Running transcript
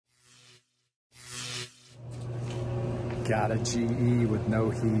Got a GE with no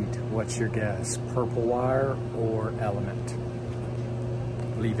heat. What's your guess? Purple wire or element?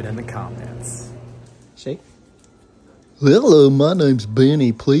 Leave it in the comments. See? Hello, my name's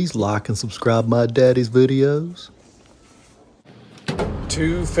Benny. Please like and subscribe my daddy's videos.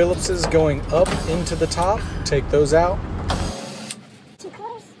 2 Phillipses going up into the top. Take those out.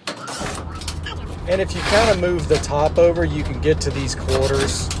 And if you kind of move the top over, you can get to these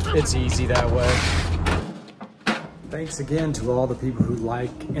quarters. It's easy that way. Thanks again to all the people who like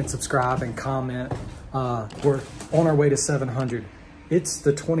and subscribe and comment. We're on our way to 700. It's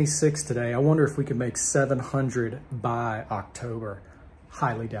the 26th today. I wonder if we can make 700 by October.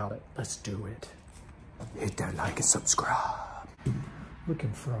 Highly doubt it. Let's do it. Hit that like and subscribe.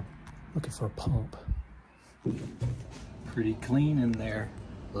 Looking for a pump. Pretty clean in there.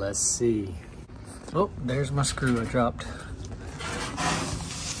 Let's see. Oh, there's my screw I dropped.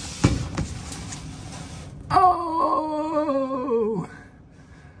 Oh,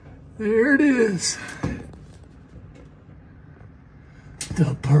 there it is.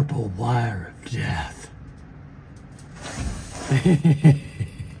 The purple wire of death.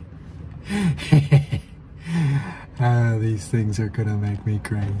 Oh, these things are gonna make me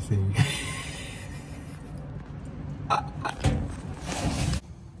crazy.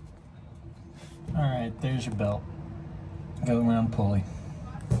 Alright, there's your belt. Go around pulley.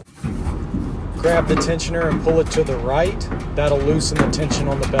 Grab the tensioner and pull it to the right. That'll loosen the tension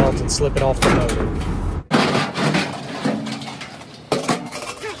on the belt and slip it off the motor.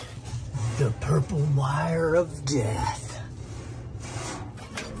 The purple wire of death.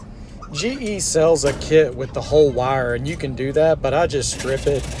 GE sells a kit with the whole wire, and you can do that, but I just strip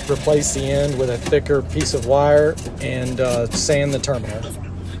it, replace the end with a thicker piece of wire, and sand the terminal.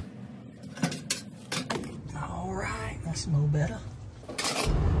 All right, that's no better.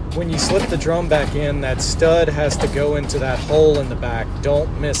 When you slip the drum back in, that stud has to go into that hole in the back. Don't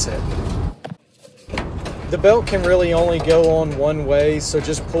miss it. The belt can really only go on one way, so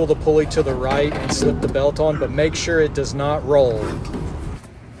just pull the pulley to the right and slip the belt on, but make sure it does not roll.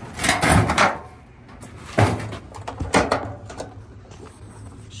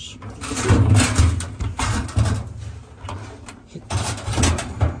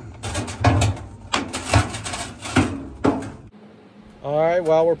 Alright,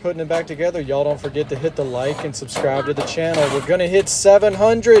 while we're putting it back together, y'all don't forget to hit the like and subscribe to the channel. We're gonna hit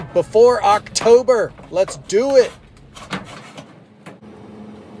 700 before October. Let's do it!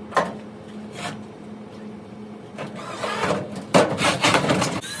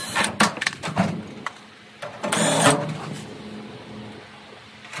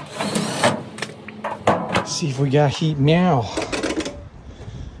 See if we got heat now.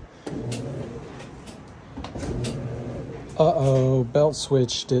 Uh-oh, belt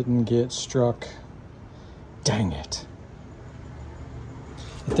switch didn't get struck. Dang it.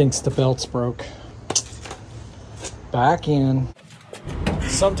 It thinks the belt's broke. Back in.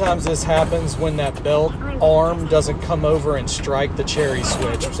 Sometimes this happens when that belt arm doesn't come over and strike the cherry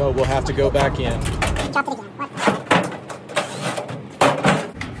switch, so we'll have to go back in.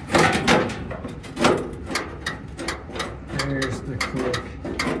 There's the click.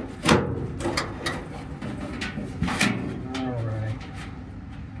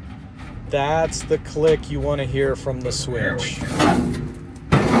 That's the click you want to hear from the switch.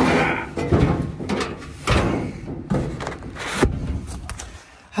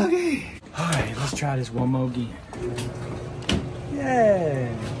 Okay. Alright, let's try this one more again.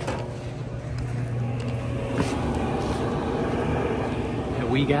 Yay! And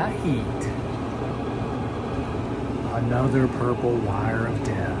we got heat. Another purple wire of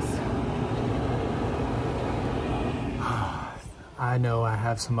death. I know I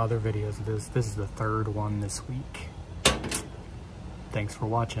have some other videos of this. This is the 3rd one this week. Thanks for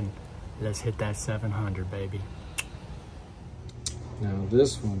watching. Let's hit that 700, baby. Now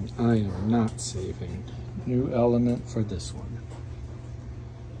this one, I am not saving. New element for this one.